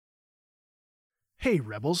Hey,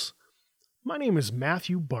 Rebels. My name is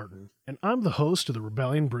Matthew Barton, and I'm the host of the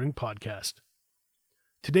Rebellion Brewing Podcast.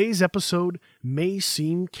 Today's episode may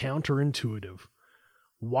seem counterintuitive.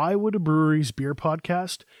 Why would a brewery's beer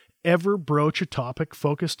podcast ever broach a topic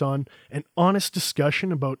focused on an honest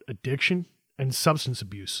discussion about addiction and substance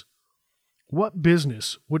abuse? What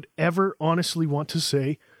business would ever honestly want to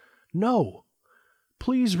say, no,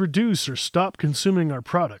 please reduce or stop consuming our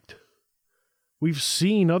product? We've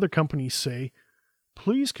seen other companies say,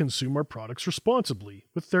 please consume our products responsibly,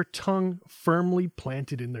 with their tongue firmly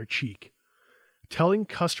planted in their cheek. Telling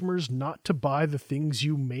customers not to buy the things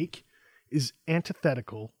you make is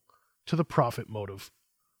antithetical to the profit motive.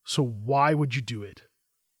 So why would you do it?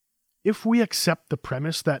 If we accept the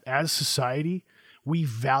premise that as society, we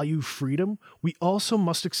value freedom, we also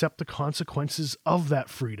must accept the consequences of that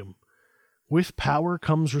freedom. With power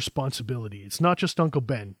comes responsibility. It's not just Uncle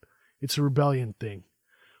Ben. It's a rebellion thing.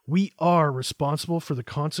 We are responsible for the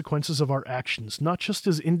consequences of our actions, not just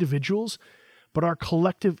as individuals, but our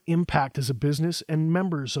collective impact as a business and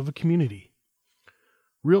members of a community.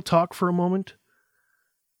 Real talk for a moment.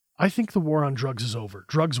 I think the war on drugs is over.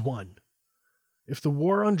 Drugs won. If the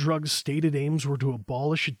war on drugs' stated aims were to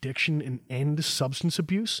abolish addiction and end substance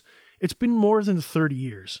abuse, it's been more than 30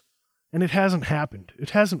 years. And it hasn't happened. It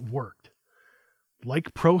hasn't worked.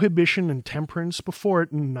 Like prohibition and temperance before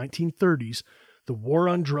it in the 1930s, the war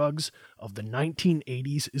on drugs of the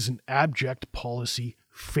 1980s is an abject policy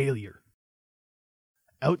failure.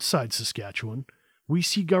 Outside Saskatchewan, we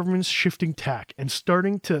see governments shifting tack and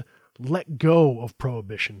starting to let go of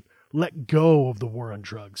prohibition, let go of the war on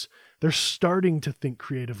drugs. They're starting to think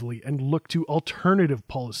creatively and look to alternative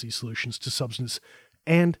policy solutions to substance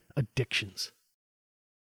and addictions.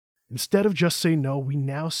 Instead of just say no, we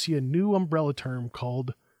now see a new umbrella term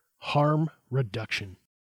called harm reduction.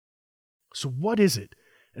 So what is it,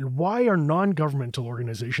 and why are non-governmental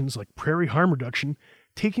organizations like Prairie Harm Reduction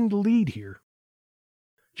taking the lead here?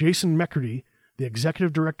 Jason McCurdy, the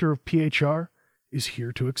executive director of PHR, is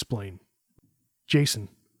here to explain. Jason,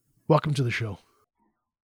 welcome to the show.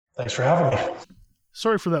 Thanks for having me.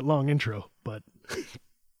 Sorry for that long intro, but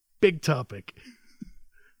big topic.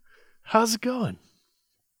 How's it going?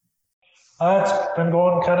 It's been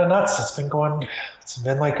going kind of nuts. It's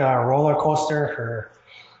been like a roller coaster for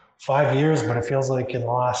 5 years, but it feels like in the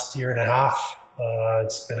last year and a half,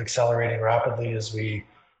 it's been accelerating rapidly as we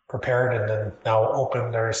prepared and then now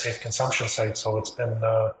opened our safe consumption site. So it's been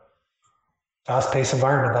a fast-paced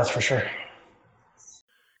environment, that's for sure.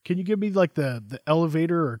 Can you give me like the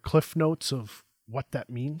elevator or cliff notes of what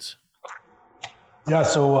that means? Yeah,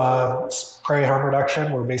 so Prairie Harm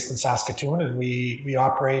Reduction, we're based in Saskatoon, and we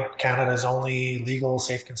operate Canada's only legal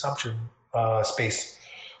safe consumption space.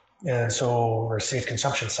 And so we're a safe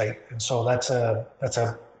consumption site. And so that's a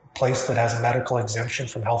place that has a medical exemption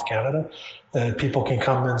from Health Canada that people can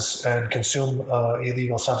come and consume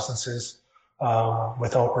illegal substances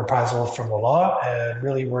without reprisal from the law. And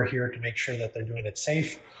really, we're here to make sure that they're doing it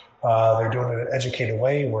safe. They're doing it in an educated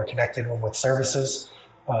way. We're connecting them with services,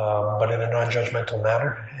 but in a non-judgmental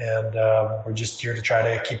manner. And we're just here to try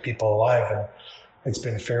to keep people alive. And it's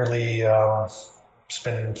been fairly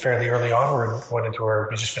early on.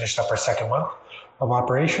 We just finished up our second month of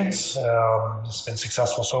operations. It's been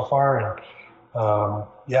successful so far. And a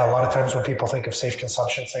lot of times when people think of safe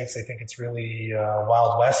consumption sites, they think it's really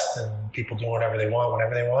Wild West and people do whatever they want,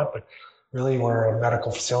 whenever they want. But really, we're a medical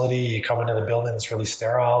facility. You come into the building, it's really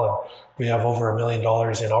sterile. And we have over $1 million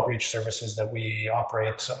in outreach services that we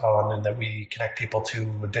operate on and that we connect people to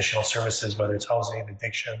additional services, whether it's housing,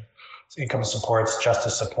 addiction, income supports,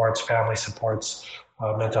 justice supports, family supports,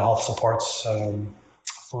 mental health supports,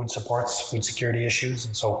 food security issues.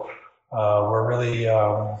 And so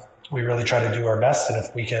we really try to do our best. And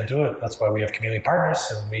if we can't do it, that's why we have community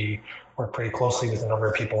partners, and we work pretty closely with a number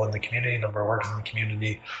of people in the community, a number of workers in the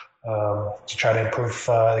community, to try to improve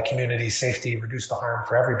the community's safety, reduce the harm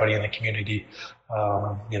for everybody in the community.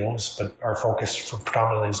 But our focus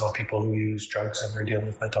predominantly is on people who use drugs and are dealing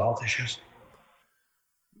with mental health issues.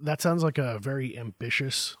 That sounds like a very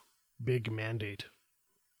ambitious, big mandate.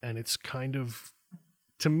 And it's kind of,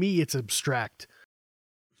 to me, it's abstract.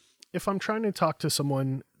 If I'm trying to talk to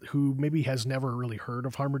someone who maybe has never really heard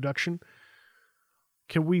of harm reduction,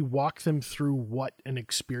 can we walk them through what an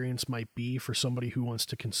experience might be for somebody who wants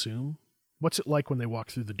to consume? What's it like when they walk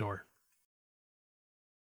through the door?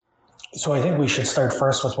 So I think we should start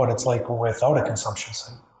first with what it's like without a consumption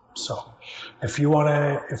site. So if you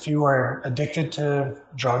are addicted to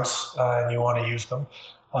drugs and you want to use them,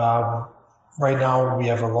 right now we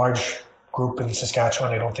have a large group in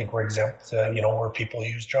Saskatchewan. I don't think we're exempt, where people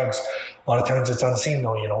use drugs. A lot of times it's unseen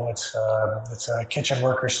though, it's a kitchen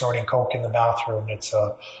worker snorting coke in the bathroom. It's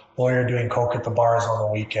a lawyer doing coke at the bars on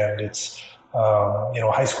the weekend. It's,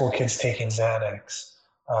 high school kids taking Xanax.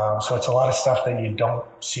 So it's a lot of stuff that you don't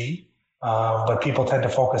see. But people tend to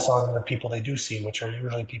focus on the people they do see, which are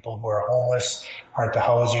usually people who are homeless, hard to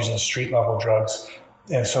house, using street level drugs.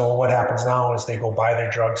 And so what happens now is they go buy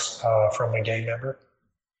their drugs from a gang member,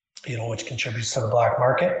 which contributes to the black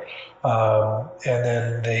market. And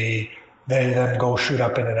then they then go shoot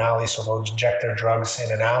up in an alley. So they'll inject their drugs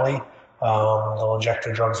in an alley. They'll inject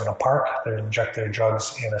their drugs in a park. They'll inject their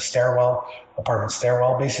drugs in a apartment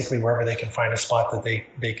stairwell, basically wherever they can find a spot that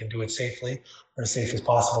they can do it safely or as safe as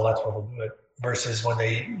possible. That's where they'll do it. Versus when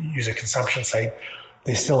they use a consumption site,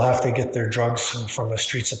 they still have to get their drugs from a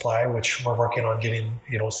street supply, which we're working on getting,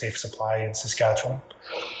 safe supply in Saskatchewan.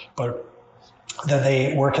 But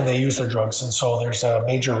then where can they use their drugs? And so there's a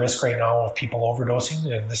major risk right now of people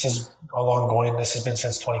overdosing. And this is ongoing. This has been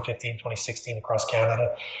since 2015, 2016 across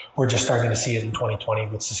Canada. We're just starting to see it in 2020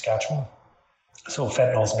 with Saskatchewan. So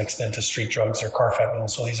fentanyl is mixed into street drugs or carfentanil.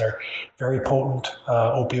 So these are very potent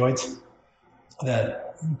opioids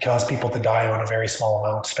that cause people to die on a very small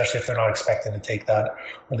amount, especially if they're not expecting to take that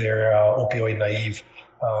or they're opioid naive.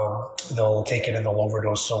 They'll take it and they'll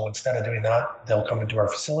overdose. So instead of doing that, they'll come into our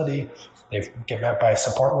facility. They get met by a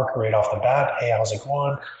support worker right off the bat. Hey, how's it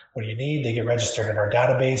going? What do you need? They get registered in our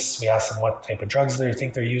database. We ask them what type of drugs they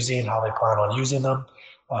think they're using, how they plan on using them.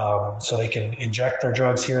 So they can inject their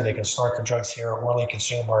drugs here, they can snort their drugs here, or they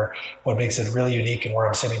consume. Or what makes it really unique and where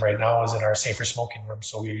I'm sitting right now is in our safer smoking room.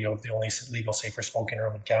 So we're the only legal safer smoking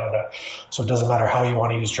room in Canada. So it doesn't matter how you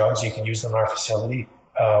want to use drugs, you can use them in our facility.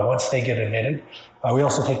 Once they get admitted, we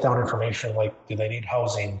also take down information like, do they need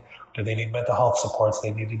housing? Do they need mental health supports?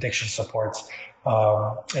 They need addiction supports.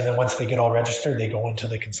 And then once they get all registered, they go into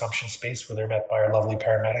the consumption space where they're met by our lovely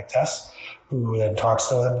paramedic Tess, who then talks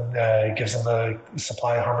to them, gives them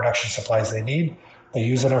the harm reduction supplies they need. They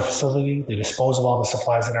use it in our facility. They dispose of all the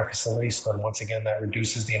supplies in our facility. So then once again, that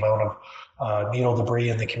reduces the amount of needle debris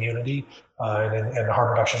in the community and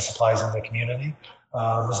harm reduction supplies in the community.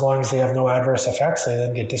 As long as they have no adverse effects, they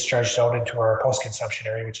then get discharged out into our post-consumption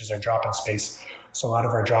area, which is our drop-in space. So out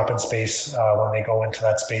of our drop-in space, when they go into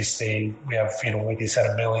that space, we have, like you said,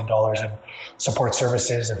 $1 million in support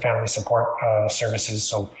services and family support services.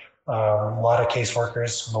 So a lot of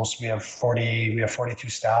caseworkers. We have 42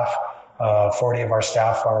 staff. 40 of our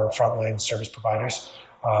staff are frontline service providers.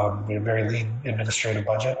 We have a very lean administrative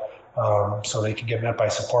budget, so they can get met by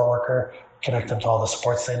a support worker, connect them to all the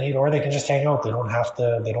supports they need, or they can just hang out. They don't have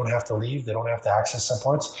to leave. They don't have to access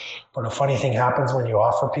supports. But a funny thing happens when you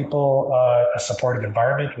offer people a supportive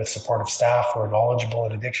environment with supportive staff who are knowledgeable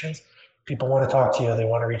in addictions. People want to talk to you. They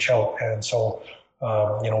want to reach out. And so,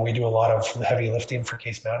 we do a lot of heavy lifting for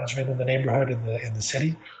case management in the neighborhood, in the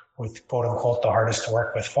city, with quote unquote the hardest to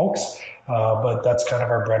work with folks. But that's kind of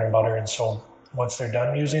our bread and butter. And so once they're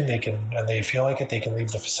done using, and they feel like it, they can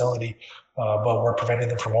leave the facility. But we're preventing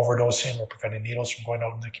them from overdosing. We're preventing needles from going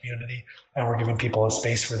out in the community, and we're giving people a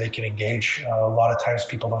space where they can engage. A lot of times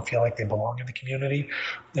people don't feel like they belong in the community.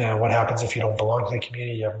 And what happens if you don't belong to the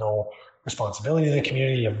community? You have no responsibility in the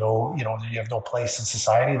community. You have no place in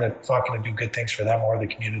society that's not going to do good things for them or the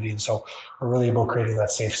community. And so we're really about creating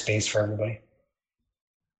that safe space for everybody.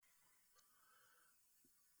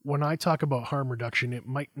 When I talk about harm reduction, it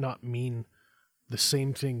might not mean the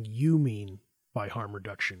same thing you mean by harm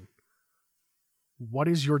reduction. What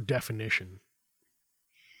is your definition?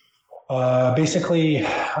 Basically,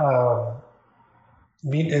 so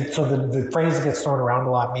the phrase gets thrown around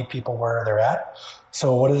a lot, meet people where they're at.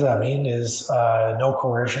 So what does that mean is no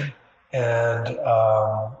coercion and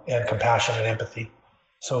compassion and empathy.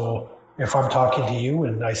 So if I'm talking to you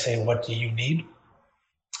and I say, what do you need?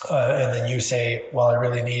 And then you say, well, I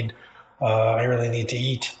really need to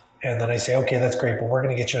eat. And then I say, okay, that's great, but we're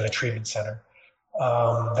going to get you in a treatment center.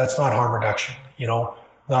 That's not harm reduction.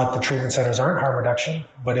 Not the treatment centers aren't harm reduction,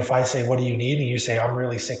 but if I say, what do you need? And you say, I'm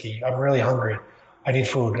really sick, I'm really hungry, I need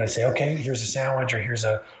food. And I say, okay, here's a sandwich, or here's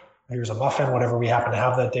a muffin, whatever we happen to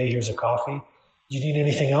have that day, here's a coffee. Do you need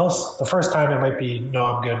anything else? The first time it might be, no,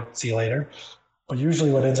 I'm good, see you later. But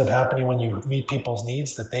usually what ends up happening when you meet people's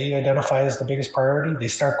needs that they identify as the biggest priority, they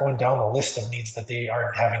start going down the list of needs that they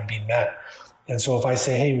aren't having been met. And so if I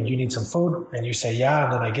say, hey, you need some food? And you say, yeah,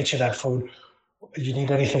 and then I get you that food, you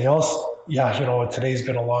need anything else? yeah, today's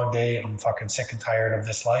been a long day. I'm fucking sick and tired of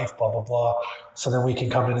this life, blah, blah, blah. So then we can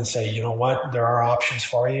come in and say, you know what, there are options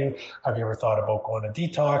for you. Have you ever thought about going to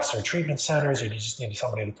detox or treatment centers, or do you just need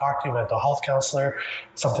somebody to talk to, mental health counselor,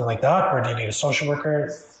 something like that? Or do you need a social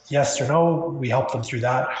worker? Yes or no, we help them through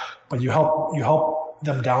that. But you help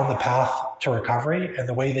them down the path to recovery. And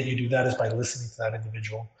the way that you do that is by listening to that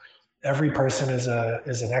individual. Every person is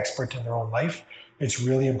an expert in their own life. It's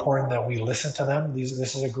really important that we listen to them.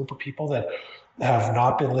 This is a group of people that have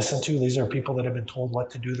not been listened to. These are people that have been told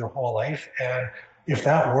what to do their whole life. And if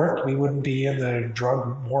that worked, we wouldn't be in the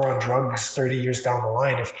drug war on drugs 30 years down the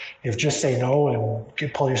line. If just say no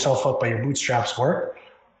and pull yourself up by your bootstraps work,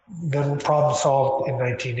 then problem solved in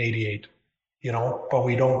 1988. But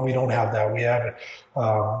we don't have that. We have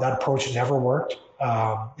that approach never worked.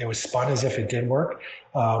 It was spun as if it did work,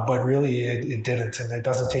 but really it didn't, and it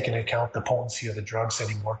doesn't take into account the potency of the drugs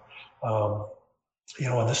anymore. Um,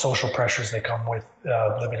 and the social pressures that come with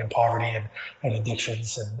living in poverty and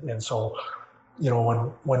addictions, and so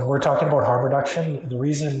when we're talking about harm reduction, the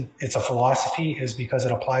reason it's a philosophy is because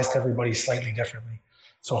it applies to everybody slightly differently.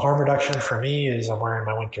 So harm reduction for me is I'm wearing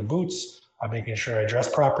my winter boots, I'm making sure I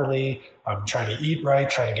dress properly, I'm trying to eat right,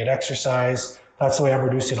 trying to get exercise. That's the way I'm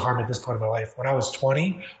reducing harm at this point in my life. When I was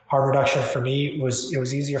 20, harm reduction for me was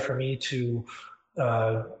easier for me to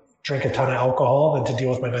uh, drink a ton of alcohol than to deal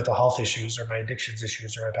with my mental health issues or my addictions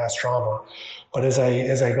issues or my past trauma. But as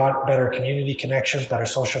I got better community connections, better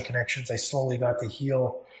social connections, I slowly got to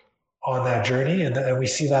heal on that journey, and we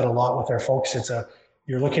see that a lot with our folks.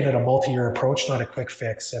 You're looking at a multi-year approach, not a quick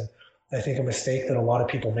fix. And I think a mistake that a lot of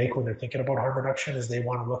people make when they're thinking about harm reduction is they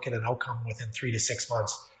want to look at an outcome within 3 to 6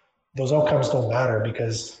 months. Those outcomes don't matter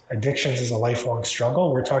because addictions is a lifelong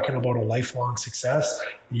struggle. We're talking about a lifelong success,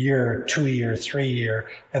 year, 2 year, 3 year,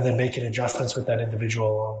 and then making adjustments with that individual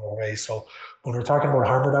along the way. So when we're talking about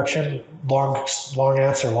harm reduction, long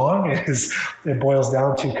answer long is it boils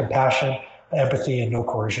down to compassion, empathy, and no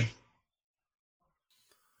coercion.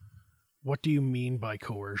 What do you mean by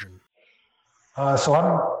coercion? So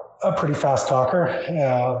I'm a pretty fast talker,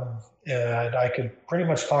 and I could pretty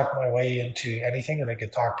much talk my way into anything, and I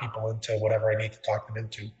could talk people into whatever I need to talk them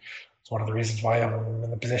into. It's one of the reasons why I'm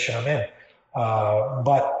in the position I'm in.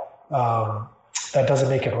 But that doesn't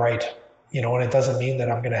make it right, and it doesn't mean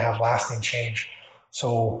that I'm going to have lasting change.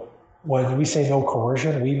 So when we say no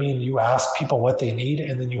coercion, we mean you ask people what they need,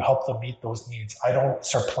 and then you help them meet those needs. I don't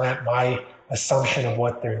supplant my assumption of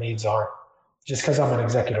what their needs are. Just because I'm an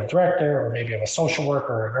executive director, or maybe I'm a social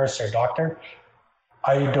worker, or a nurse, or a doctor,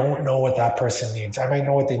 I don't know what that person needs. I might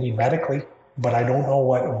know what they need medically, but I don't know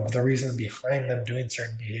what the reason behind them doing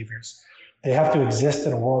certain behaviors. They have to exist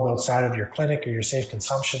in a world outside of your clinic or your safe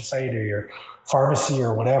consumption site or your pharmacy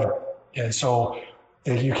or whatever. And so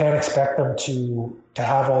you can't expect them to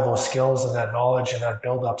have all those skills and that knowledge and that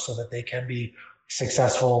build up so that they can be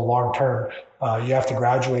successful long term. You have to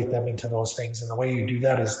graduate them into those things. And the way you do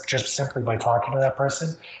that is just simply by talking to that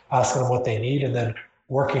person, asking them what they need, and then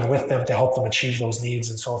working with them to help them achieve those needs.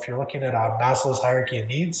 And so if you're looking at Maslow's hierarchy of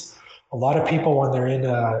needs, a lot of people when they're in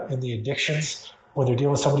the addictions, when they're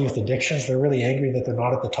dealing with somebody with addictions, they're really angry that they're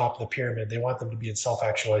not at the top of the pyramid. They want them to be in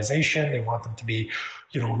self-actualization. They want them to be,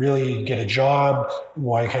 really get a job.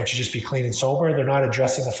 Why can't you just be clean and sober? They're not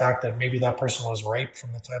addressing the fact that maybe that person was raped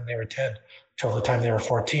from the time they were 10 till the time they were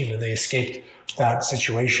 14, and they escaped that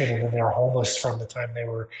situation, and then they were homeless from the time they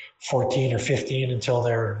were 14 or 15 until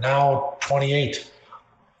they're now 28.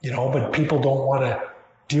 But people don't want to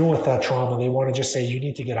deal with that trauma. They want to just say, you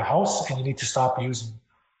need to get a house and you need to stop using.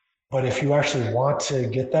 But if you actually want to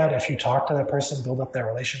get that, if you talk to that person, build up that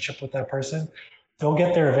relationship with that person, they'll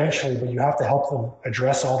get there eventually, but you have to help them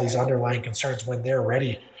address all these underlying concerns when they're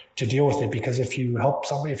ready to deal with it. Because if you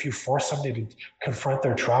if you force somebody to confront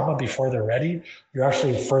their trauma before they're ready, you're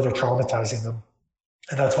actually further traumatizing them.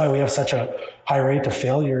 And that's why we have such a high rate of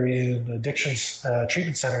failure in addictions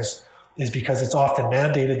treatment centers, is because it's often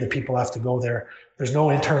mandated that people have to go there. There's no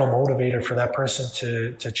internal motivator for that person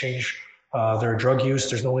to change their drug use.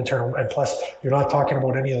 There's no internal, and plus you're not talking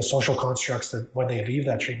about any of the social constructs that when they leave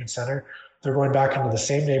that treatment center, they're going back into the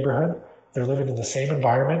same neighborhood, they're living in the same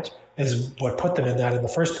environment as what put them in that in the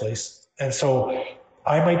first place. And so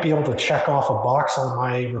I might be able to check off a box on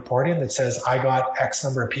my reporting that says I got X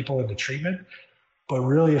number of people into treatment. But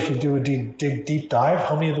really, if you do a deep dive,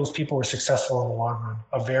 how many of those people were successful in the long run?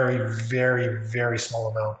 A very, very, very small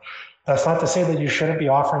amount. That's not to say that you shouldn't be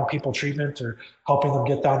offering people treatment or helping them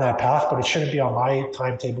get down that path, but it shouldn't be on my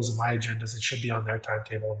timetables and my agendas. It should be on their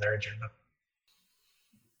timetable and their agenda.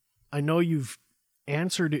 I know you've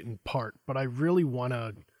answered it in part, but I really want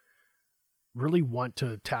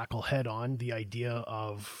to tackle head on the idea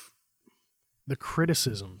of the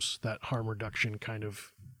criticisms that harm reduction kind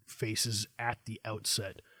of faces at the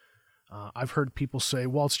outset. I've heard people say,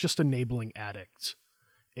 well, it's just enabling addicts.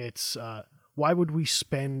 It's why would we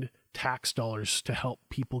spend tax dollars to help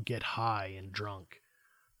people get high and drunk?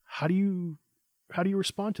 How do you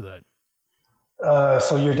respond to that?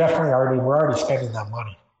 So we're already spending that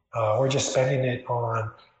money. We're just spending it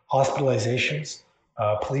on hospitalizations,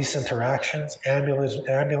 police interactions,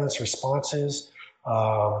 ambulance responses,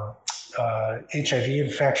 HIV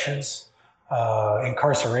infections,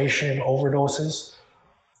 incarceration, overdoses.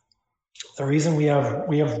 The reason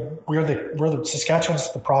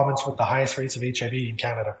Saskatchewan's the province with the highest rates of HIV in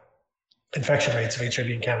Canada, infection rates of HIV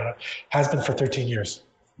in Canada, has been for 13 years.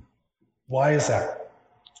 Why is that?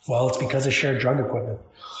 Well, it's because of shared drug equipment.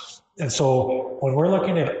 And so when we're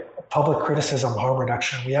looking at public criticism, harm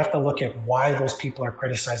reduction, we have to look at why those people are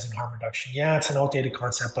criticizing harm reduction. Yeah, it's an outdated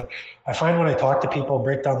concept, but I find when I talk to people,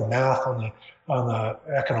 break down the math on the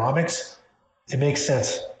economics, it makes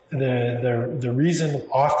sense. The reason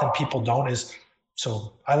often people don't is,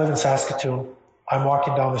 so I live in Saskatoon, I'm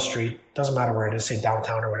walking down the street, doesn't matter where it is, say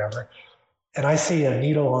downtown or whatever, and I see a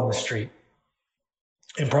needle on the street,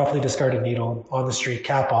 improperly discarded needle on the street,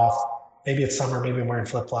 cap off. Maybe it's summer, maybe I'm wearing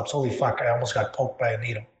flip-flops. Holy fuck, I almost got poked by a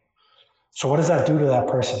needle. So what does that do to that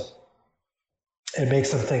person? It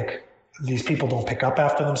makes them think these people don't pick up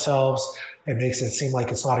after themselves. It makes it seem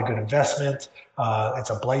like it's not a good investment. It's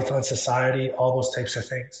a blight on society, all those types of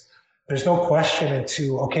things. There's no question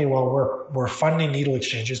into, okay, well, we're funding needle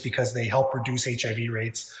exchanges because they help reduce HIV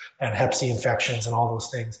rates and Hep C infections and all those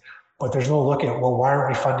things. But there's no look at, well, why aren't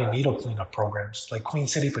we funding needle cleanup programs? Like Queen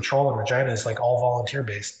City Patrol in Regina is like all volunteer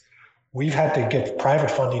based. We've had to get private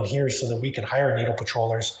funding here so that we can hire needle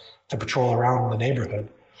patrollers to patrol around the neighborhood.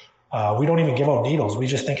 We don't even give out needles. We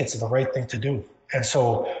just think it's the right thing to do. And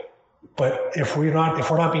so, but if we're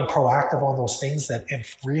not being proactive on those things that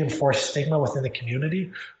reinforce stigma within the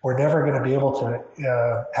community, we're never going to be able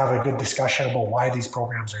to have a good discussion about why these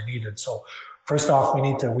programs are needed. So first off, we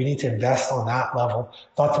need to invest on that level.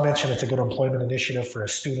 Not to mention it's a good employment initiative for a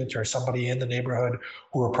student or somebody in the neighborhood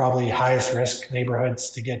who are probably highest risk neighborhoods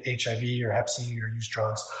to get HIV or Hep C or use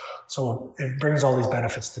drugs. So it brings all these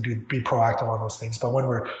benefits to be proactive on those things. But when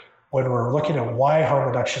we're looking at why harm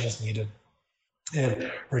reduction is needed,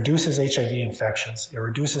 it reduces HIV infections. It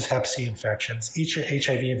reduces Hep C infections. Each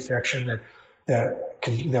HIV infection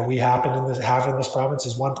that we have in this province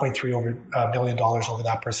is $1.3 million over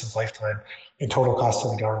that person's lifetime in total cost to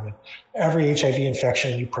the government. Every HIV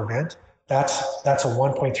infection you prevent, that's a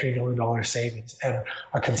 $1.3 million savings. And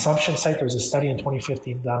a consumption site, there was a study in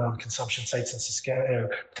 2015 done on consumption sites in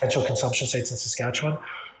potential consumption sites in Saskatchewan.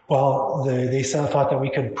 Well, they thought that we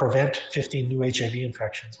could prevent 15 new HIV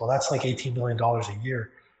infections. Well, that's like $18 million a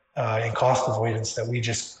year in cost avoidance that we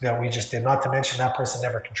just did. Not to mention that person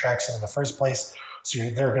never contracts it in the first place, so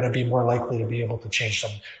they're going to be more likely to be able to change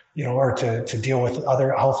them, or to deal with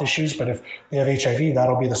other health issues. But if they have HIV,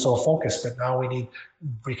 that'll be the sole focus. But now we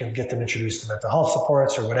can get them introduced to mental health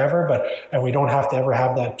supports or whatever. And we don't have to ever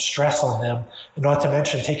have that stress on them. And not to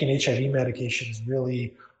mention taking HIV medication is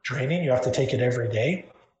really draining. You have to take it every day.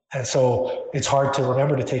 And so it's hard to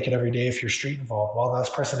remember to take it every day if you're street involved. Well, this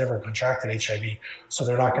person never contracted HIV, so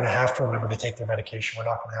they're not going to have to remember to take their medication. We're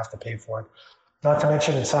not going to have to pay for it. Not to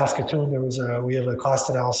mention in Saskatoon, we have a cost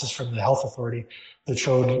analysis from the health authority that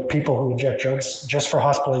showed people who inject drugs just for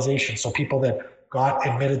hospitalization. So people that got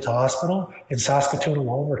admitted to hospital in Saskatoon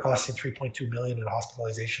alone were costing $3.2 million in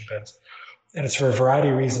hospitalization beds. And it's for a variety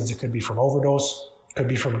of reasons. It could be from overdose, could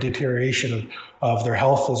be from deterioration of their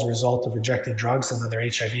health as a result of injecting drugs and then their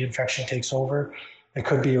HIV infection takes over. It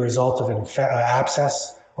could be a result of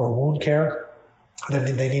abscess or wound care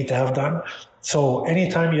that they need to have done. So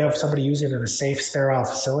anytime you have somebody using it in a safe, sterile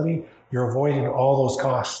facility, you're avoiding all those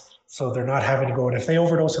costs. So they're not having to go. And if they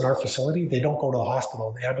overdose in our facility, they don't go to the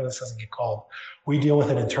hospital. The ambulance doesn't get called. We deal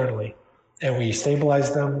with it internally and we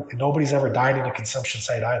stabilize them. And nobody's ever died in a consumption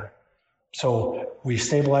site either. So we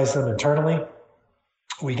stabilize them internally.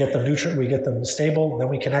 We get them we get them stable, then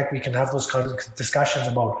we can have those kinds of discussions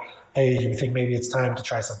about, hey, do you think maybe it's time to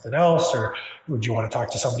try something else, or would you want to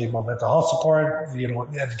talk to somebody about mental health support,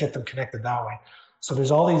 and get them connected that way. So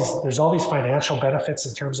there's all these financial benefits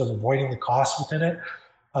in terms of avoiding the costs within it.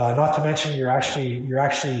 Not to mention you're actually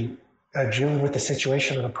dealing with the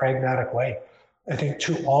situation in a pragmatic way. I think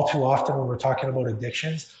all too often when we're talking about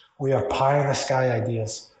addictions, we have pie in the sky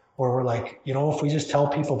ideas, where we're like, if we just tell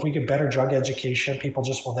people, if we get better drug education, people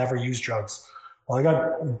just will never use drugs. Well, I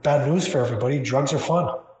got bad news for everybody. Drugs are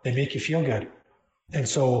fun. They make you feel good. And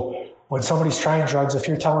so when somebody's trying drugs, if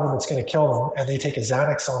you're telling them it's going to kill them and they take a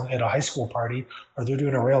Xanax at a high school party, or they're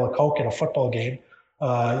doing a rail of Coke at a football game,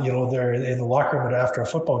 they're in the locker room after a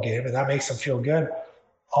football game and that makes them feel good.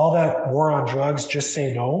 All that war on drugs, just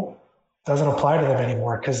say no, doesn't apply to them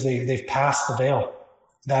anymore because they've passed the veil.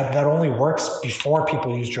 That only works before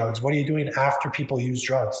people use drugs. What are you doing after people use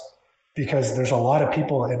drugs? Because there's a lot of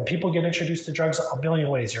people, and people get introduced to drugs a million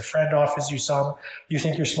ways. Your friend offers you some. You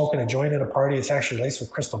think you're smoking a joint at a party. It's actually laced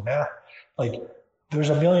with crystal meth. Like, there's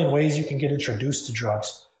a million ways you can get introduced to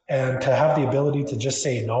drugs. And to have the ability to just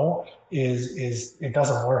say no is it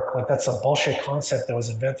doesn't work. Like, that's a bullshit concept that was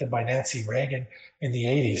invented by Nancy Reagan in the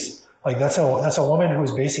 80s. Like, that's a woman who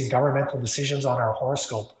was basing governmental decisions on our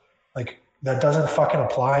horoscope. Like, that doesn't fucking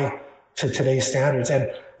apply to today's standards.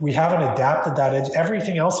 And we haven't adapted that.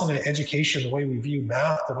 Everything else in the education, the way we view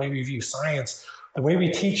math, the way we view science, the way we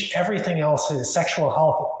teach everything else is sexual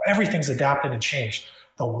health, everything's adapted and changed.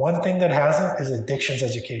 The one thing that hasn't is addictions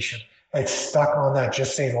education. It's stuck on that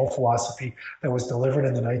just say no philosophy that was delivered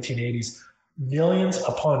in the 1980s. Millions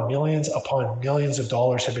upon millions upon millions of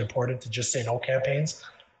dollars have been poured into just say no campaigns.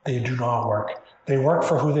 They do not work. They work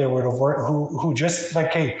for who they would have worked, who just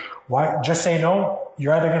like, hey, why just say no?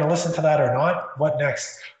 You're either going to listen to that or not. What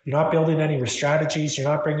next? You're not building any strategies. You're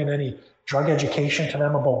not bringing any drug education to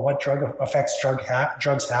them about what drug effects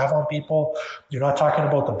drugs have on people. You're not talking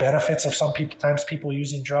about the benefits of sometimes people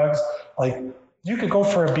using drugs. Like, you could go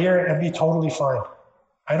for a beer and be totally fine.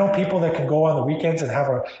 I know people that can go on the weekends and have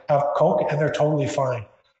Coke and they're totally fine.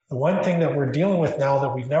 The one thing that we're dealing with now that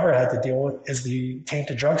we've never had to deal with is the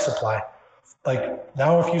tainted drug supply. Like,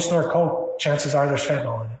 now if you snort Coke, chances are there's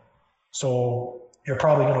fentanyl in it. So you're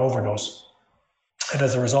probably going to overdose. And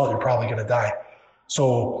as a result, you're probably going to die.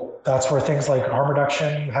 So that's where things like harm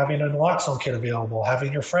reduction, having a naloxone kit available,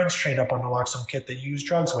 having your friends trained up on naloxone kit that you use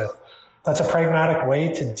drugs with. That's a pragmatic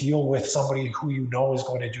way to deal with somebody who you know is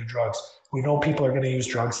going to do drugs. We know people are going to use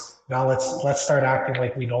drugs. Now let's start acting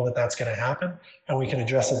like we know that that's going to happen and we can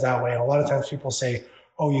address it that way. And a lot of times people say,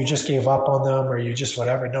 oh, you just gave up on them or you just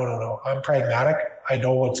whatever. No. I'm pragmatic. I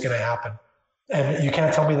know what's going to happen. And you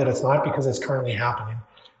can't tell me that it's not because it's currently happening.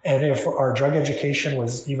 And if our drug education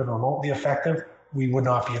was even remotely effective, we would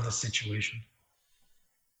not be in this situation.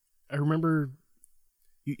 I remember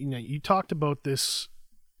you talked about this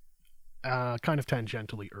kind of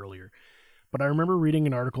tangentially earlier, but I remember reading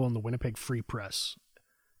an article in the Winnipeg Free Press,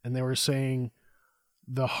 and they were saying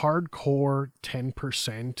the hardcore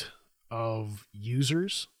 10% of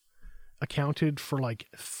users accounted for like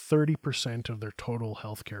 30% of their total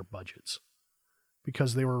healthcare budgets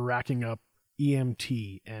because they were racking up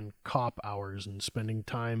EMT and cop hours and spending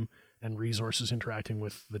time and resources interacting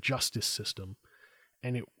with the justice system,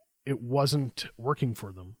 and it wasn't working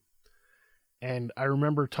for them. And I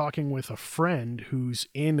remember talking with a friend who's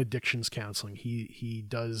in addictions counseling. He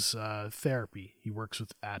does therapy. He works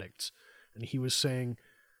with addicts. And he was saying,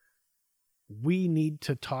 we need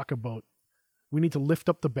to lift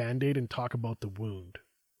up the Band-Aid and talk about the wound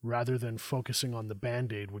rather than focusing on the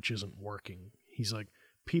Band-Aid, which isn't working. He's like,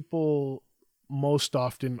 people most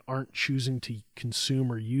often aren't choosing to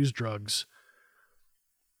consume or use drugs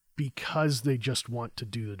because they just want to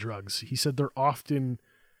do the drugs. He said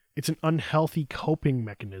it's an unhealthy coping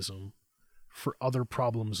mechanism for other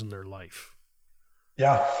problems in their life.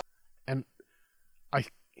 Yeah. And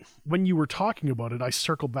when you were talking about it, I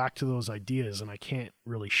circled back to those ideas and I can't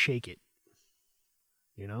really shake it,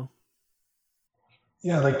 you know?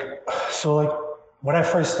 Yeah. So when I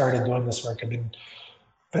first started doing this work, I've been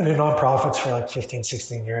in nonprofits for like 15,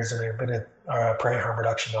 16 years, and I've been at Prairie Harm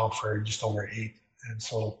Reduction now for just over 8. And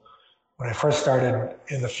so when I first started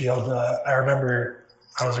in the field, I remember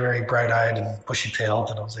I was very bright-eyed and bushy-tailed,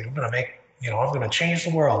 and I was like, I'm going to change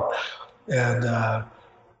the world. And I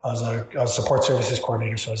was a support services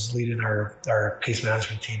coordinator, so I was leading our case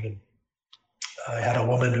management team. And I had a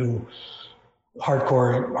woman who,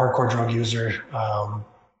 hardcore drug user,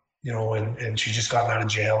 and she just gotten out of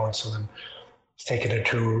jail, and so then was taken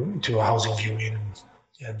to a housing viewing,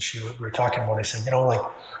 and we were talking about it. I said,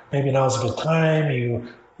 maybe now's a good time.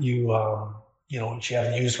 She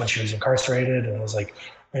hadn't used when she was incarcerated. And I was like,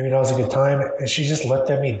 maybe now's a good time. And she just looked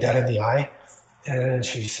at me dead in the eye. And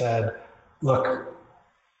she said, look,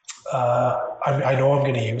 I know I'm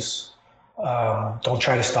going to use. Don't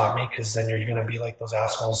try to stop me, because then you're going to be like those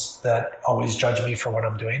assholes that always judge me for what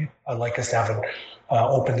I'm doing. I'd like us to have an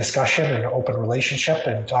open discussion and an open relationship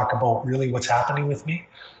and talk about really what's happening with me.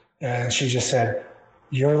 And she just said,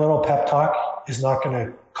 your little pep talk is not going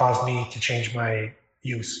to cause me to change my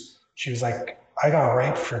use. She was like, I got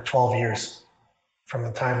raped for 12 years from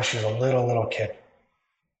the time she was a little kid.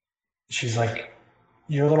 She's like,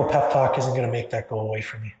 your little pep talk isn't going to make that go away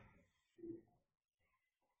from me.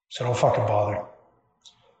 So don't fucking bother.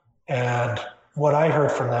 And what I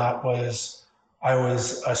heard from that was I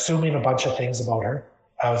was assuming a bunch of things about her.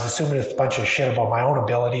 I was assuming a bunch of shit about my own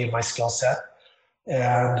ability and my skill set.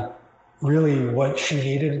 And really what she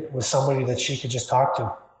needed was somebody that she could just talk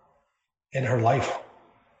to in her life.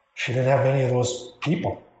 She didn't have many of those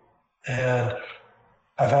people. And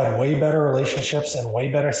I've had way better relationships and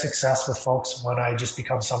way better success with folks when I just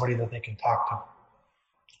become somebody that they can talk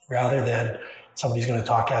to rather than somebody's going to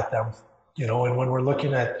talk at them, and when we're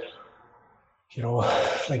looking at,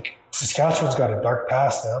 like Saskatchewan's got a dark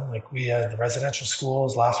past, man. Like we had the residential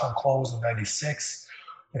schools, last one closed in 96.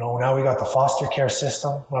 Now we got the foster care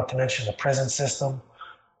system, not to mention the prison system.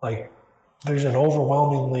 Like there's an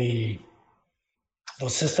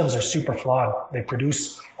those systems are super flawed. They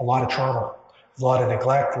produce a lot of trauma, a lot of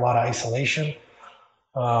neglect, a lot of isolation.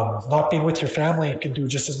 Not being with your family can do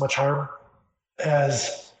just as much harm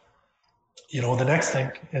as, the next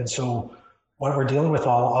thing. And so what we're dealing with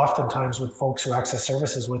oftentimes with folks who access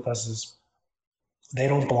services with us is they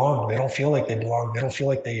don't belong. They don't feel like they belong. They don't feel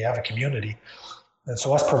like they have a community. And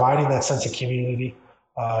so us providing that sense of community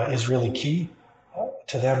is really key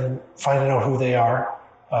to them finding out who they are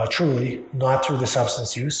truly, not through the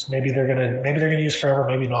substance use. Maybe they're gonna use forever,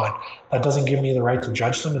 maybe not. That doesn't give me the right to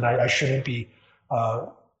judge them, and I shouldn't be.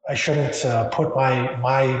 I shouldn't put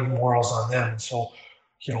my morals on them. So,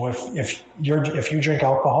 if you drink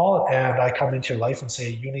alcohol and I come into your life and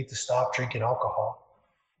say you need to stop drinking alcohol,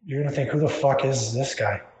 you're gonna think, who the fuck is this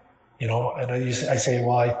guy? And I say,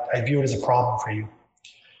 well, I view it as a problem for you.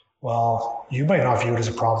 Well, you might not view it as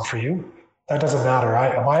a problem for you. That doesn't matter.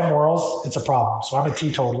 My morals, it's a problem. So I'm a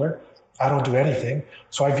teetotaler. I don't do anything.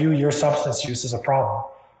 So I view your substance use as a problem.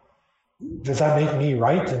 Does that make me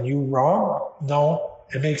right and you wrong? No,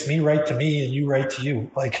 it makes me right to me and you right to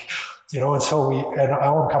you. And so and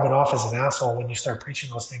I'm coming off as an asshole when you start preaching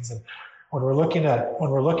those things. And when we're looking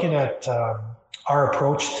at our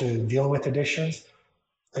approach to dealing with addictions,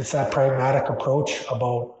 it's that pragmatic approach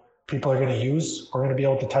about people are going to use. We're going to be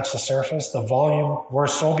able to touch the surface. The volume, we're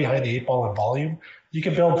so behind the eight ball in volume. You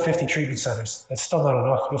can build 50 treatment centers. That's still not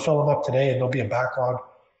enough. You'll fill them up today and there'll be a backlog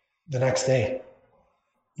the next day.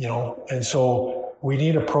 And so we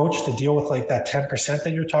need an approach to deal with like that 10%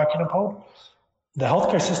 that you're talking about. The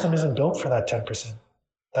healthcare system isn't built for that 10%.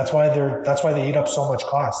 That's why they eat up so much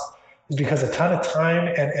cost. It's because a ton of time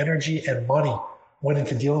and energy and money went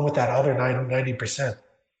into dealing with that other 90%.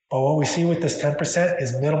 But what we see with this 10%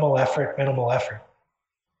 is minimal effort. And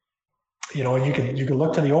you can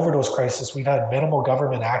look to the overdose crisis. We've had minimal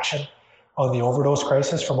government action on the overdose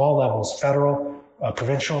crisis from all levels, federal,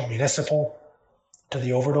 provincial, municipal, to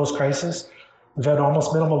the overdose crisis. We've had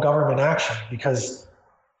almost minimal government action because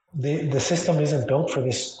the system isn't built for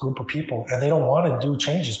this group of people, and they don't want to do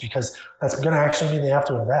changes because that's going to actually mean they have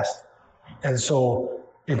to invest. And so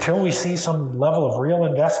until we see some level of real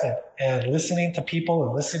investment and listening to people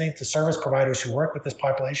and listening to service providers who work with this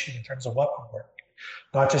population in terms of what would work,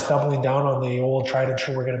 not just doubling down on the old tried and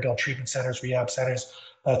true, we're going to build treatment centers, rehab centers,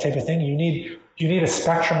 that type of thing. You need a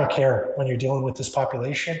spectrum of care when you're dealing with this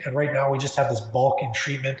population. And right now we just have this bulk in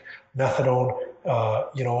treatment, methadone,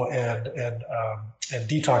 and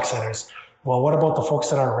detox centers. Well, what about the folks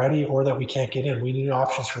that aren't ready or that we can't get in? We need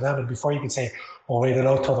options for them. And before you can say, well, wait it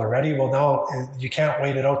out till they're ready. Well, now you can't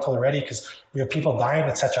wait it out till they're ready because we have people dying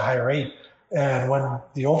at such a high rate. And when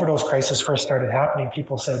the overdose crisis first started happening,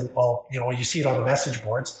 people said, well, you see it on the message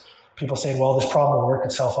boards, people saying, well, this problem will work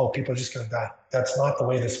itself out. People are just going to die. That's not the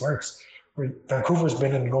way this works. Vancouver's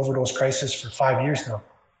been in an overdose crisis for 5 years now.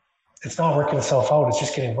 It's not working itself out. It's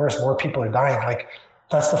just getting worse. More people are dying. Like,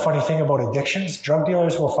 that's the funny thing about addictions. Drug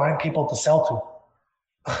dealers will find people to sell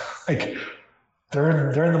to. Like,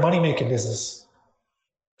 they're in the money-making business.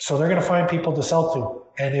 So they're going to find people to sell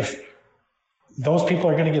to. And if those people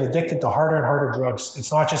are going to get addicted to harder and harder drugs,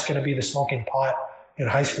 it's not just going to be the smoking pot in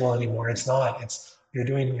high school anymore. It's not. It's you're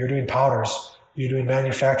doing powders, you're doing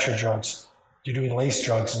manufactured drugs, you're doing lace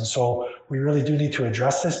drugs. And so we really do need to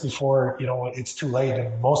address this before, it's too late.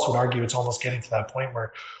 And most would argue it's almost getting to that point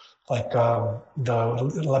where the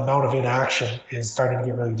amount of inaction is starting to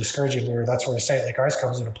get really discouraging, where that's where a site like ours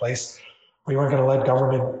comes into place. We weren't going to let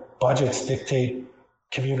government budgets dictate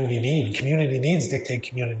community need. Community needs dictate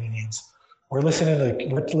community needs. We're listening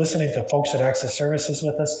to folks that access services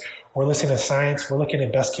with us. We're listening to science. We're looking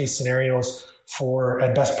at best case scenarios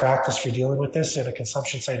and best practice for dealing with this. And a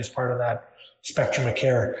consumption site is part of that spectrum of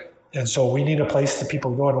care. And so we need a place that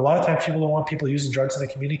people go. And a lot of times people don't want people using drugs in the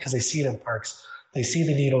community because they see it in parks. They see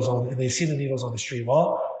the needles on the street.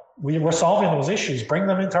 Well, we're solving those issues. Bring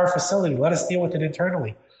them into our facility. Let us deal with it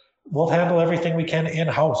internally. We'll handle everything we can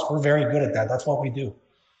in-house. We're very good at that. That's what we do.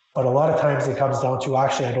 But a lot of times it comes down to,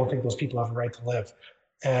 actually, I don't think those people have a right to live.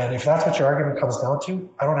 And if that's what your argument comes down to,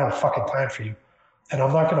 I don't have fucking time for you. And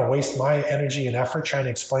I'm not going to waste my energy and effort trying to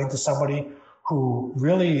explain to somebody who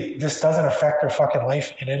really, this doesn't affect their fucking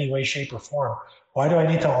life in any way, shape, or form. Why do I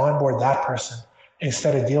need to onboard that person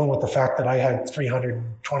instead of dealing with the fact that I had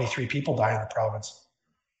 323 people die in the province?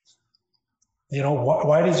 You know,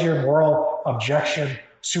 why does your moral objection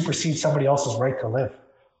supersede somebody else's right to live?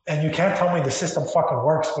 And you can't tell me the system fucking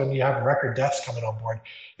works when you have record deaths coming on board.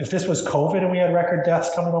 If this was COVID and we had record deaths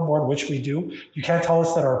coming on board, which we do, you can't tell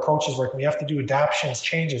us that our approach is working. We have to do adaptations,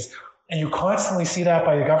 changes. And you constantly see that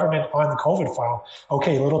by the government on the COVID file.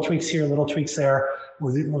 Okay, little tweaks here, little tweaks there.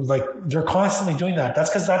 Like, they're constantly doing that. That's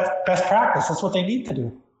because that's best practice. That's what they need to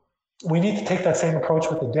do. We need to take that same approach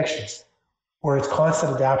with addictions, where it's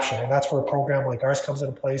constant adaptation. And that's where a program like ours comes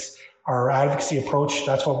into place. Our advocacy approach,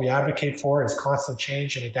 that's what we advocate for, is constant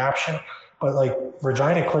change and adaptation. But like,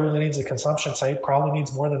 Regina clearly needs a consumption site, probably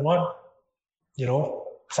needs more than one. You know,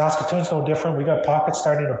 Saskatoon's no different. We got pockets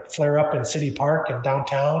starting to flare up in City Park and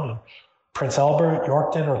downtown and Prince Albert,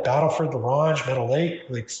 Yorkton, or Battleford, La Ronge, Meadow Lake.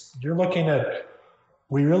 Like, you're looking at,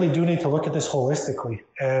 we really do need to look at this holistically,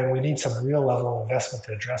 and we need some real level of investment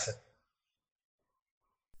to address it.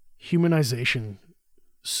 Humanization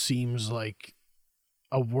seems like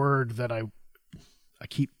a word that I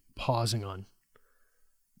keep pausing on.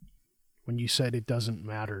 When you said it doesn't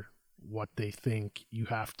matter what they think, you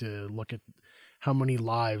have to look at how many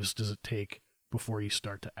lives does it take before you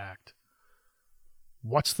start to act.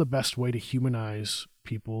 What's the best way to humanize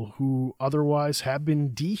people who otherwise have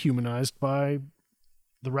been dehumanized by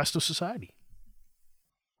the rest of society?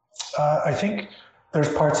 I think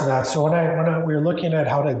there's parts of that. So when we were looking at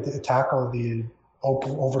how to tackle the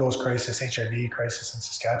overdose crisis, HIV crisis in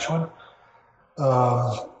Saskatchewan,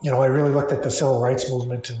 you know, I really looked at the civil rights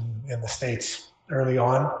movement in the States early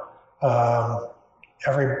on.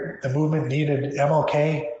 The movement needed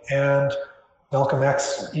MLK and Malcolm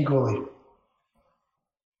X equally.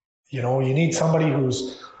 You know, you need somebody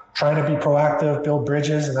who's trying to be proactive, build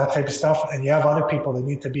bridges and that type of stuff. And you have other people that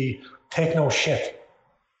need to be take no shit.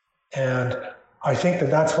 And I think that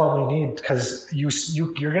that's what we need, because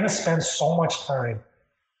you're going to spend so much time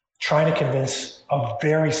trying to convince a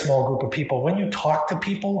very small group of people. When you talk to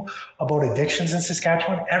people about addictions in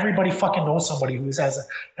Saskatchewan, everybody fucking knows somebody who has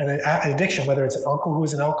an addiction, whether it's an uncle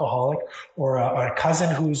who's an alcoholic or a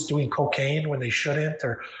cousin who's doing cocaine when they shouldn't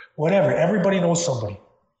or whatever. Everybody knows somebody.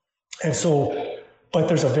 And so, but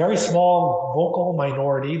there's a very small vocal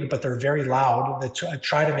minority, but they're very loud, that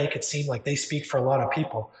try to make it seem like they speak for a lot of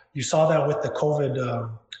people. You saw that with the COVID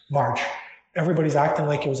march. Everybody's acting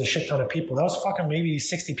like it was a shit ton of people. That was fucking maybe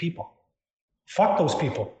 60 people. Fuck those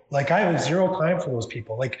people. Like, I have zero time for those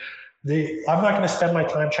people. Like, I'm not going to spend my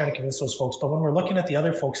time trying to convince those folks. But when we're looking at the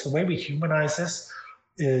other folks, the way we humanize this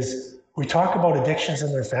is we talk about addictions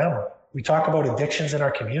in their family. We talk about addictions in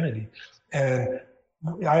our community. And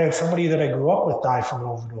I had somebody that I grew up with die from an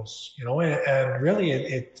overdose, you know, and really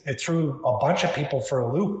it threw a bunch of people for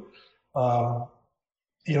a loop.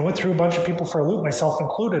 You know, it threw a bunch of people for a loop, myself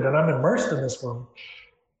included, and I'm immersed in this world.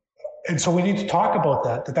 And so we need to talk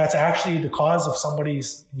about that's actually the cause of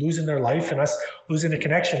somebody's losing their life and us losing a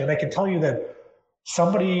connection. And I can tell you that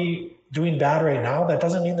somebody doing bad right now, that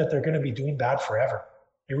doesn't mean that they're going to be doing bad forever.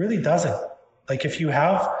 It really doesn't. Like, if you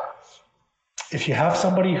have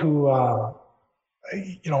somebody who,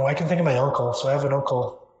 you know, I can think of my uncle. So I have an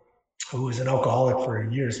uncle who was an alcoholic for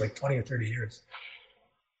years, like 20 or 30 years,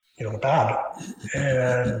 you know, bad.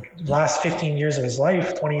 And the last 15 years of his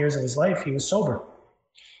life, 20 years of his life, he was sober,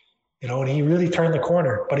 you know, and he really turned the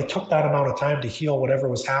corner, but it took that amount of time to heal whatever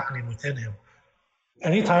was happening within him.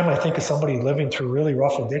 Anytime I think of somebody living through really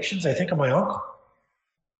rough addictions, I think of my uncle.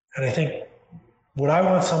 And I think, would I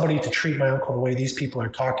want somebody to treat my uncle the way these people are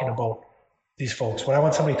talking about these folks? Would I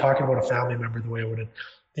want somebody talking about a family member the way I would?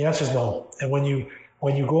 The answer is no. And when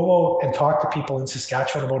you go out and talk to people in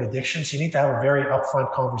Saskatchewan about addictions, you need to have a very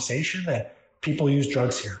upfront conversation that people use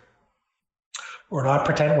drugs here. We're not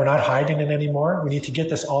pretending, we're not hiding it anymore. We need to get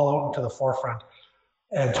this all out into the forefront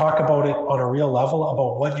and talk about it on a real level,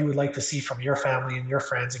 about what you would like to see from your family and your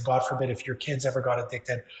friends. And God forbid, if your kids ever got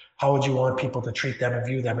addicted, how would you want people to treat them and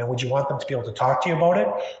view them? And would you want them to be able to talk to you about it?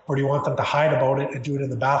 Or do you want them to hide about it and do it in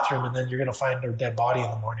the bathroom, and then you're going to find their dead body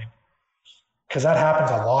in the morning? Because that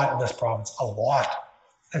happens a lot in this province, a lot.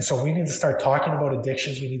 And so we need to start talking about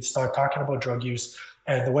addictions. We need to start talking about drug use.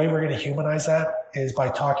 And the way we're going to humanize that is by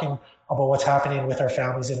talking about what's happening with our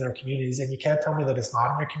families in their communities. And you can't tell me that it's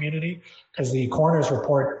not in your community, because the coroner's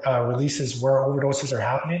report releases where overdoses are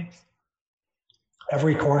happening.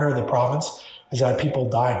 Every corner of the province is that people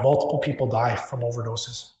die, multiple people die from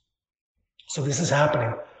overdoses. So this is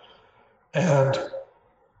happening, and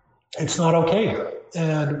it's not okay.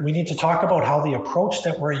 And we need to talk about how the approach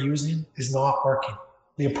that we're using is not working.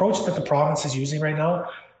 The approach that the province is using right now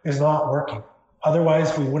is not working.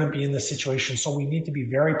 Otherwise, we wouldn't be in this situation. So we need to be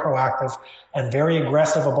very proactive and very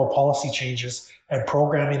aggressive about policy changes and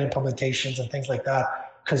programming implementations and things like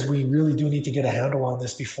that, because we really do need to get a handle on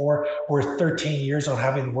this before we're 13 years on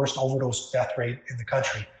having the worst overdose death rate in the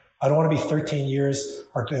country. I don't want to be 13 years,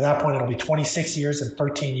 or at that point, it'll be 26 years and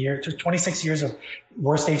 13 years, 26 years of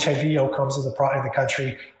worst HIV outcomes in the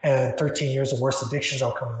country and 13 years of worst addictions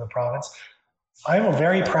outcomes in the province. I'm a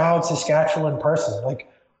very proud Saskatchewan person. Like,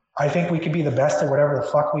 I think we could be the best at whatever the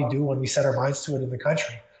fuck we do when we set our minds to it in the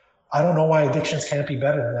country. I don't know why addictions can't be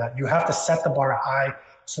better than that. You have to set the bar high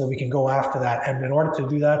so that we can go after that. And in order to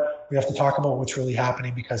do that, we have to talk about what's really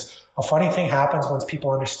happening, because a funny thing happens once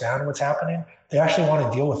people understand what's happening. They actually want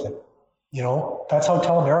to deal with it. You know, that's how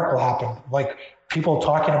Telemiracle happened. Like, people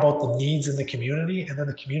talking about the needs in the community, and then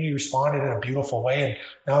the community responded in a beautiful way. And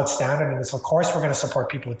now it's standard, and it's, of course, we're going to support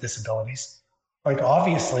people with disabilities. Like,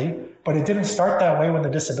 obviously, but it didn't start that way when the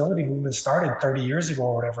disability movement started 30 years ago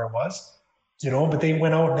or whatever it was, you know, but they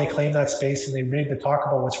went out and they claimed that space, and they made the talk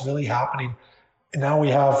about what's really happening. And now we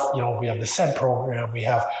have, you know, we have the SED program, we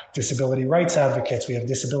have disability rights advocates, we have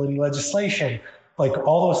disability legislation. Like,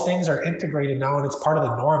 all those things are integrated now, and it's part of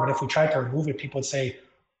the norm. And if we tried to remove it, people would say,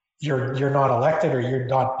 you're not elected, or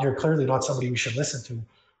you're clearly not somebody we should listen to.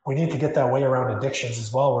 We need to get that way around addictions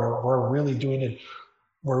as well. We're really doing it.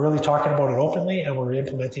 We're really talking about it openly, and we're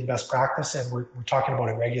implementing best practice, and we're talking about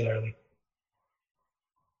it regularly.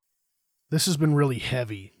 This has been really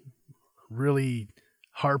heavy, really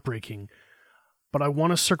heartbreaking, but I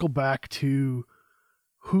want to circle back to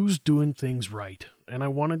who's doing things right. And I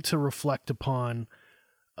wanted to reflect upon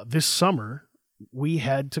this summer, we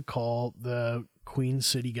had to call the Queen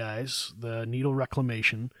City guys, the needle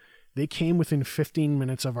reclamation. They came within 15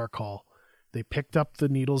 minutes of our call. They picked up the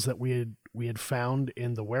needles that we had found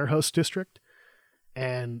in the warehouse district,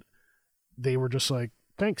 and they were just like,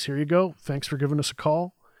 thanks, here you go. Thanks for giving us a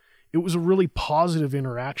call. It was a really positive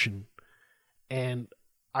interaction. And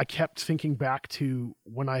I kept thinking back to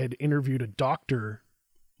when I had interviewed a doctor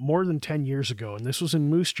more than 10 years ago, and this was in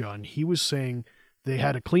Moose Jaw, and he was saying they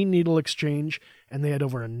had a clean needle exchange, and they had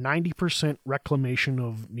over a 90% reclamation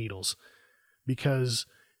of needles, because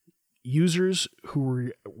users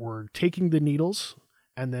who were taking the needles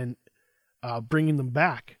and then bringing them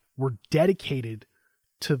back were dedicated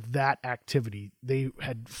to that activity. They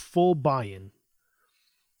had full buy-in.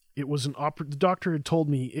 It was the doctor had told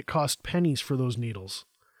me it cost pennies for those needles.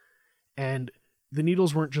 And the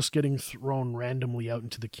needles weren't just getting thrown randomly out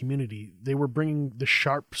into the community. They were bringing the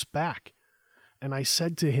sharps back. And I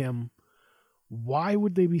said to him, why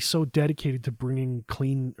would they be so dedicated to bringing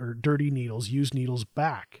clean or dirty needles, used needles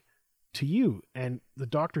back to you? And the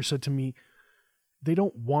doctor said to me, they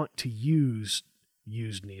don't want to use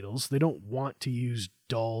used needles. They don't want to use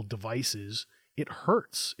dull devices. It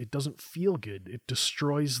hurts. It doesn't feel good. It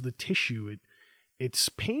destroys the tissue. It's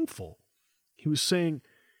painful. He was saying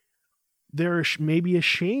they're maybe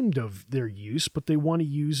ashamed of their use, but they want to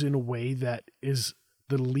use in a way that is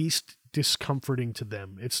the least discomforting to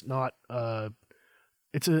them. It's not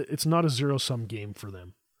it's not a zero-sum game for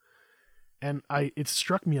them. And it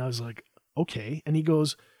struck me, I was like, okay. And he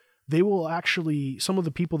goes, they will actually, some of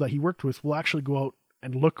the people that he worked with will actually go out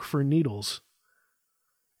and look for needles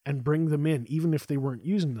and bring them in, even if they weren't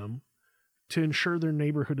using them, to ensure their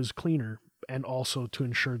neighborhood is cleaner, and also to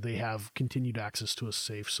ensure they have continued access to a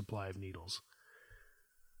safe supply of needles.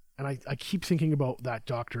 And I keep thinking about that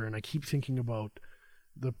doctor, and I keep thinking about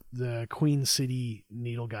the Queen City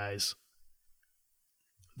needle guys.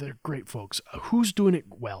 They're great folks. Who's doing it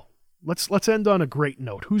well? Let's end on a great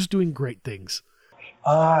note. Who's doing great things?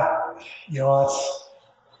 I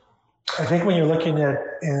think when you're looking at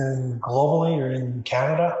in globally or in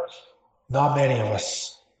Canada, not many of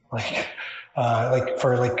us. When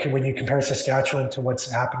you compare Saskatchewan to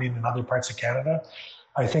what's happening in other parts of Canada,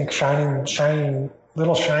 I think shining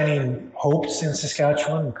hopes in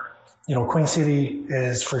Saskatchewan. You know, Queen City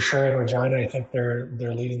is for sure in Regina. I think they're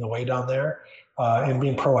leading the way down there in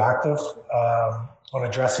being proactive on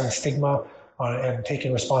addressing stigma and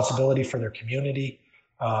taking responsibility for their community.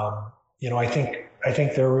 I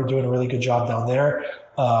think they're doing a really good job down there.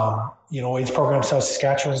 AIDS Program South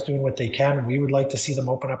Saskatchewan is doing what they can. We would like to see them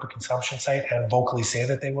open up a consumption site and vocally say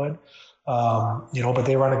that they would. But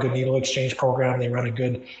they run a good needle exchange program. They run a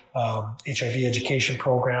good HIV education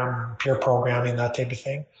program, peer programming, that type of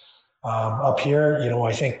thing. Up here,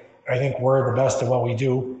 I think we're the best at what we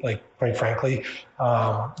do, like quite frankly.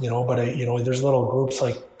 There's little groups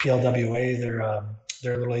like PLWA.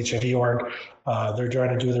 They're a little HIV org. They're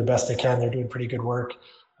trying to do their best they can. They're doing pretty good work.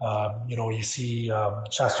 You see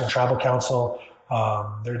Saskatoon Tribal Council.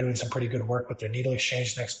 They're doing some pretty good work with their needle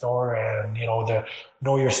exchange next door, and the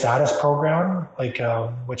Know Your Status program,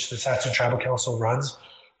 which the Saskatoon Tribal Council runs.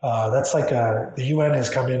 That's the UN has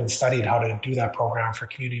come in and studied how to do that program for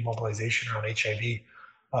community mobilization around HIV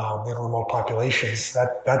in remote populations.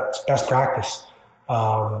 That's best practice.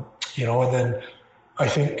 And then I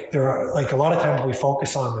think there are a lot of times we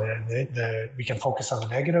focus on we can focus on the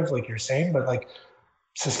negative, like you're saying, but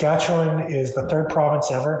Saskatchewan is the third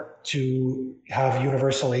province ever to have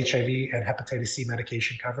universal HIV and hepatitis C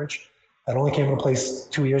medication coverage. That only came into place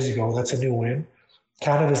 2 years ago. That's a new win.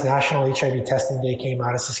 Canada's National HIV Testing Day came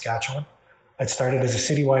out of Saskatchewan. It started as a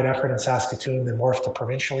citywide effort in Saskatoon, then morphed to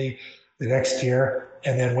provincially the next year,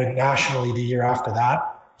 and then went nationally the year after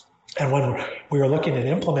that. And when we were looking at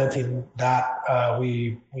implementing that,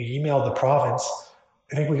 we emailed the province.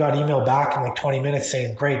 I think we got email back in 20 minutes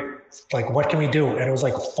saying, great, what can we do? And it was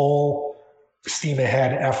full steam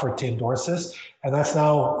ahead effort to endorse this. And that's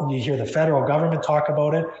now, you hear the federal government talk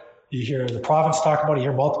about it. You hear the province talk about it. You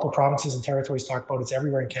hear multiple provinces and territories talk about it. It's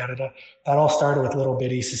everywhere in Canada. That all started with little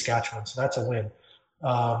bitty Saskatchewan. So that's a win.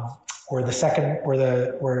 We're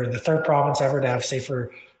the third province ever to have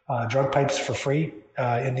safer drug pipes for free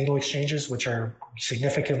in needle exchanges, which are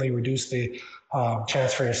significantly reduce the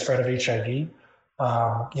chance for a spread of HIV.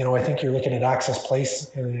 I think you're looking at Access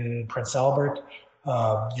Place in Prince Albert.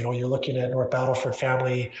 You're looking at North Battleford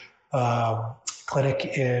Family Clinic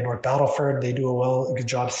in North Battleford. They do a good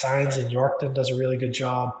job. Signs in Yorkton does a really good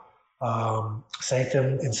job.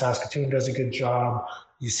 Sanctum in Saskatoon does a good job.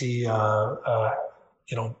 You see,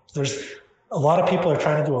 there's a lot of people are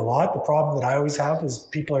trying to do a lot. The problem that I always have is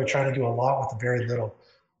people are trying to do a lot with very little.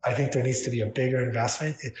 I think there needs to be a bigger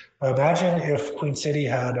investment. Imagine if Queen City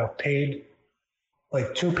had a paid,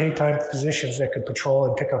 2 paid time positions that could patrol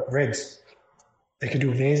and pick up rigs. They could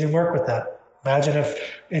do amazing work with that. Imagine if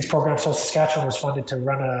AIDS Program South Saskatchewan was funded to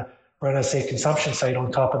run a safe consumption site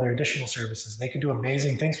on top of their additional services. They could do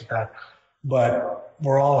amazing things with that, but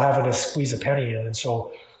we're all having to squeeze a penny in. And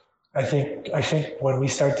so I think when we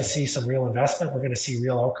start to see some real investment, we're going to see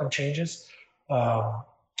real outcome changes. And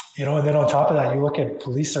then on top of that, you look at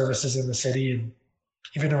police services in the city, and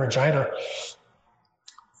even in Regina,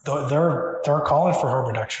 they're calling for harm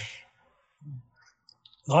reduction.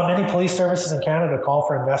 Not many police services in Canada call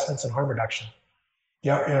for investments in harm reduction.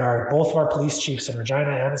 Both of our police chiefs in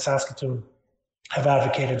Regina and in Saskatoon have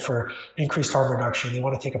advocated for increased harm reduction. They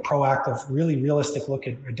want to take a proactive, really realistic look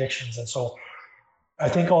at addictions. And so I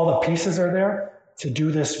think all the pieces are there to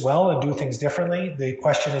do this well and do things differently. The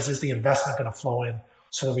question is the investment going to flow in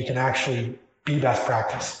so that we can actually be best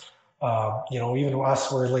practice? Even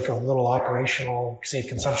us, we're a little operational safe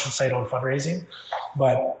consumption site on fundraising,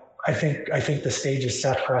 but I think the stage is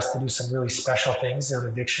set for us to do some really special things in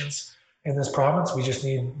addictions in this province. We just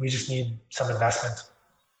need some investment.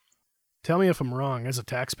 Tell me if I'm wrong. As a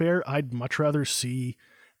taxpayer, I'd much rather see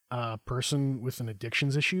a person with an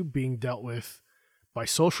addictions issue being dealt with by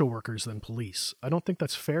social workers than police. I don't think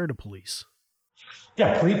that's fair to police.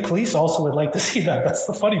 Yeah, police also would like to see that. That's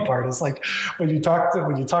the funny part. Is when you talk to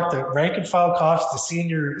rank and file cops, to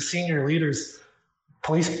senior leaders,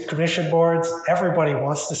 police commission boards, everybody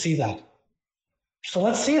wants to see that. So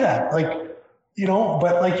let's see that. We're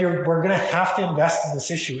going to have to invest in this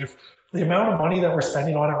issue. If the amount of money that we're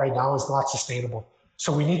spending on it right now is not sustainable,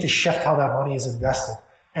 so we need to shift how that money is invested.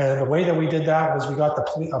 And the way that we did that was we got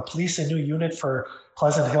a police a new unit for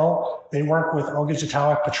Pleasant Hill. They work with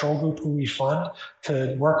Ogigetowak Patrol Group, who we fund,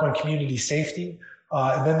 to work on community safety.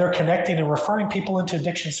 And then they're connecting and referring people into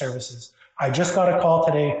addiction services. I just got a call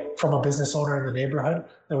today from a business owner in the neighborhood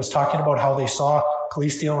that was talking about how they saw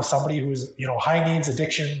police dealing with somebody who's, high needs,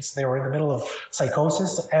 addictions. They were in the middle of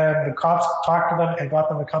psychosis, and the cops talked to them and got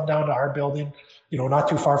them to come down to our building, not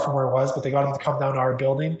too far from where it was, but they got them to come down to our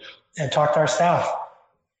building and talk to our staff.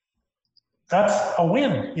 That's a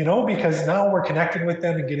win, because now we're connected with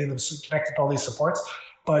them and getting them connected to all these supports.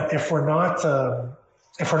 But if we're not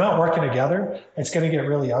working together, it's going to get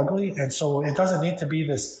really ugly. And so it doesn't need to be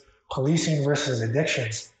this policing versus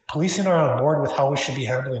addictions. Policing are on board with how we should be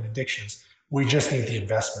handling addictions. We just need the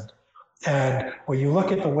investment. And when you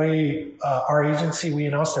look at the way our agency, we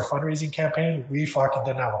announced our fundraising campaign, we fucking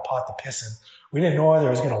didn't have a pot to piss in. We didn't know whether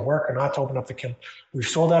it was going to work or not to open up the camp. We've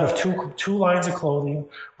sold out of two lines of clothing.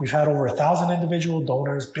 We've had over 1,000 individual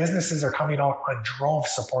donors. Businesses are coming out on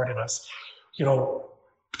droves supporting us. You know,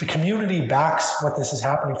 the community backs what this is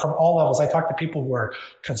happening from all levels. I talk to people who are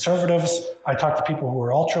conservatives. I talk to people who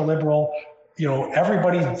are ultra liberal. You know,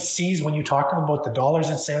 everybody sees when you talk about the dollars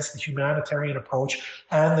and cents, the humanitarian approach,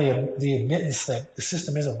 and the admittance that the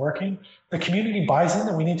system isn't working. The community buys in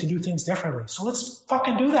that we need to do things differently. So let's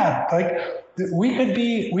fucking do that. Like we could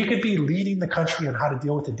be leading the country on how to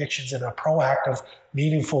deal with addictions in a proactive,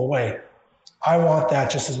 meaningful way. I want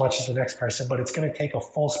that just as much as the next person, but it's going to take a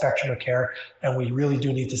full spectrum of care, and we really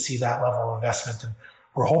do need to see that level of investment. And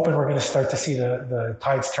we're hoping we're going to start to see the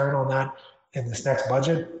tides turn on that in this next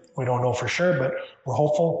budget. We don't know for sure, but we're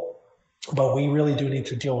hopeful. But we really do need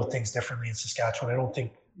to deal with things differently in Saskatchewan. I don't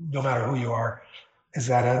think, no matter who you are, is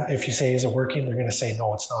that if you say, is it working, they're going to say,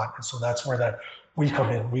 no, it's not. And so that's where that we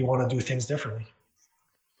come in. We want to do things differently.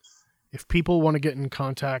 If people want to get in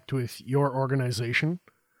contact with your organization,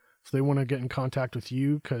 if they want to get in contact with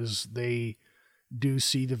you because they do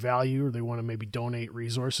see the value or they want to maybe donate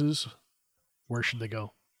resources, where should they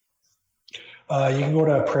go? You can go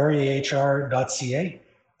to prairiehr.ca.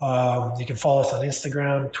 You can follow us on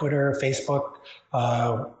Instagram, Twitter, Facebook.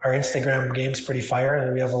 Our Instagram game's pretty fire,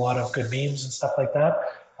 and we have a lot of good memes and stuff like that.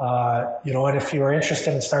 You know, and if you are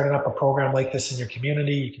interested in starting up a program like this in your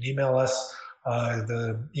community, you can email us.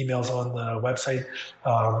 The email's on the website,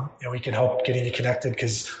 and we can help getting you connected,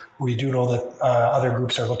 because we do know that other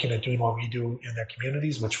groups are looking at doing what we do in their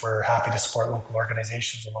communities, which we're happy to support local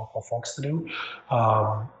organizations and local folks to do.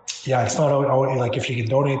 Yeah, it's not like if you can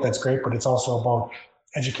donate, that's great, but it's also about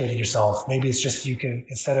educating yourself. Maybe it's just you can,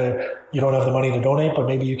 instead of, you don't have the money to donate, but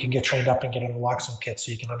maybe you can get trained up and get a naloxone kit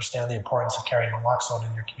so you can understand the importance of carrying naloxone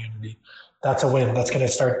in your community. That's a win. That's going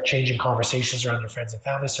to start changing conversations around your friends and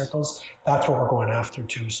family circles. That's what we're going after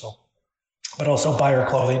too. So, but also buy our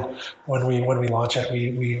clothing when we launch it.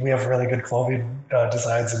 We have really good clothing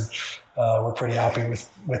designs, and we're pretty happy with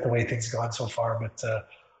the way things have gone so far. But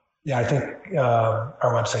yeah, I think our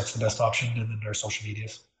website's the best option, and then our social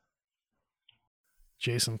medias.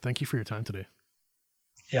 Jason, thank you for your time today.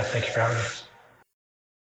 Yeah, thank you for having me.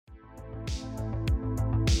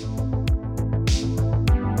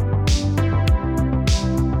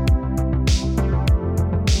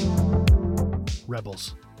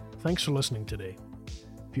 Rebels, thanks for listening today.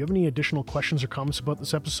 If you have any additional questions or comments about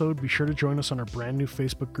this episode, be sure to join us on our brand new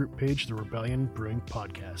Facebook group page, the Rebellion Brewing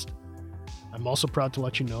Podcast. I'm also proud to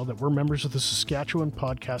let you know that we're members of the Saskatchewan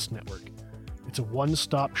Podcast Network. It's a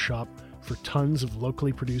one-stop shop for tons of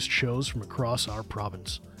locally produced shows from across our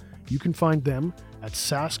province. You can find them at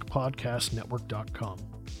saskpodcastnetwork.com.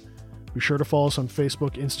 Be sure to follow us on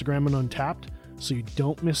Facebook, Instagram, and Untapped so you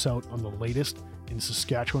don't miss out on the latest in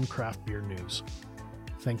Saskatchewan craft beer news.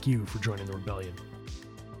 Thank you for joining the Rebellion.